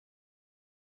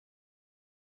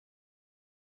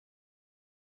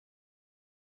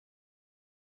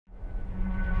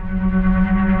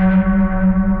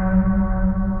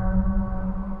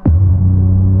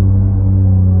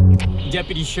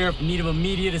deputy sheriff in need of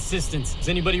immediate assistance. Does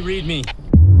anybody read me?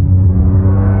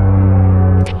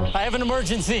 I have an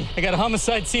emergency. I got a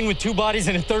homicide scene with 2 bodies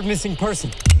and a 3rd missing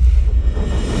person.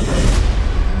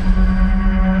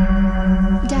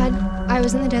 Dad, I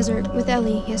was in the desert with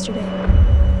Ellie yesterday.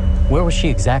 Where was she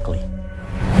exactly?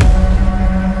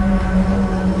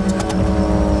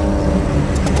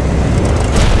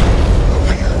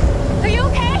 Are you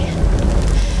okay?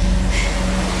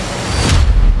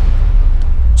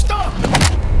 Stop! No,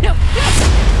 no!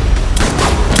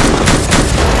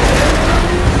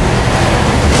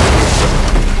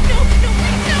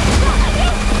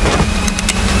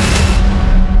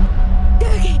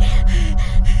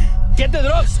 Get the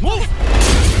drugs! Move!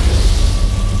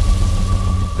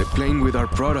 The plane with our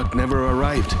product never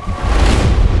arrived.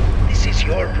 This is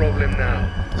your problem now.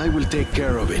 I will take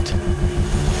care of it.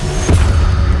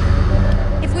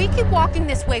 If we keep walking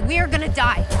this way, we are gonna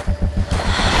die.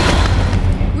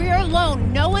 We're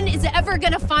alone. No one is ever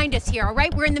gonna find us here, all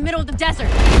right? We're in the middle of the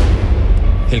desert.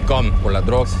 He'll come for las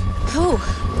drugs. Who?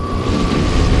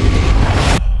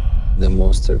 The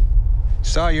monster.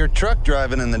 Saw your truck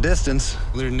driving in the distance.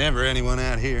 There's never anyone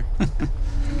out here.